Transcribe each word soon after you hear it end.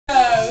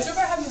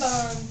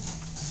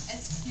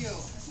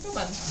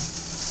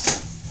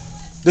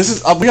This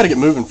is we gotta get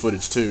moving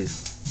footage too.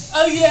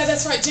 Oh yeah,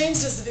 that's right.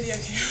 James does the video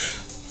camera.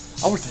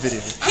 I watch the video.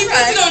 He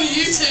puts it on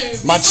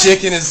YouTube. My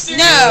chicken is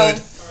No.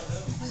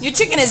 good. Your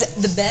chicken is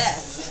the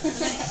best.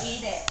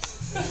 Eat it.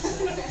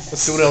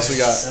 Let's see what else we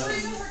got.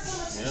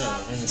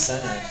 Yeah, in the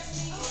center.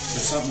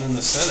 There's something in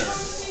the center.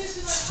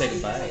 Take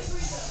a bite.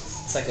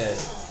 It's like a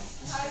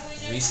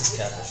Reese's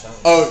cup or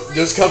something. Oh,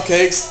 those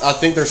cupcakes. I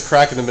think there's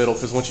crack in the middle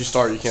because once you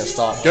start, you can't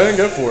stop. Go ahead and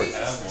go for it.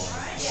 Have one.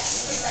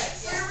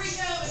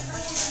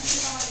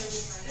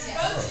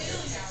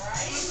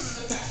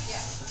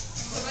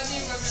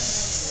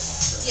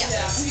 Yeah,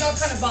 we all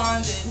kind of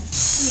bonded.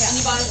 Yeah. And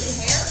you bonded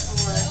with hair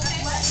or?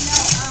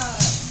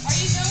 Are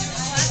you going to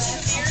class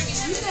with hair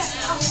again?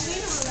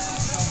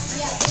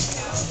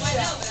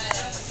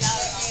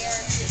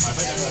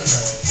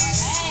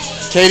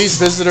 Katie's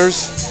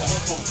visitors.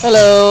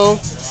 Hello.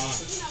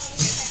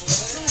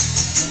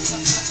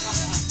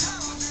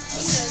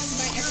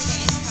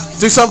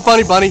 Do something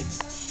funny, Bunny.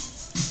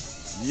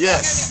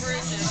 Yes.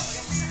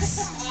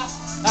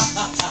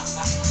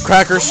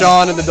 Cracker,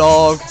 Sean, and the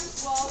dog.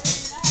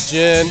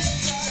 Jen,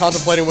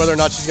 contemplating whether or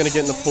not she's going to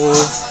get in the pool.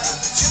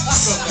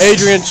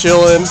 Adrian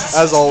chilling,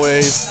 as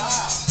always.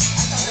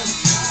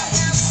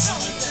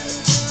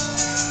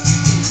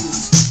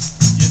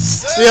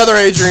 The other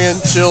Adrian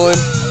chilling.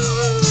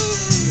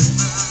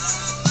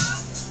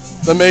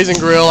 The amazing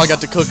grill I got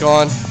to cook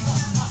on.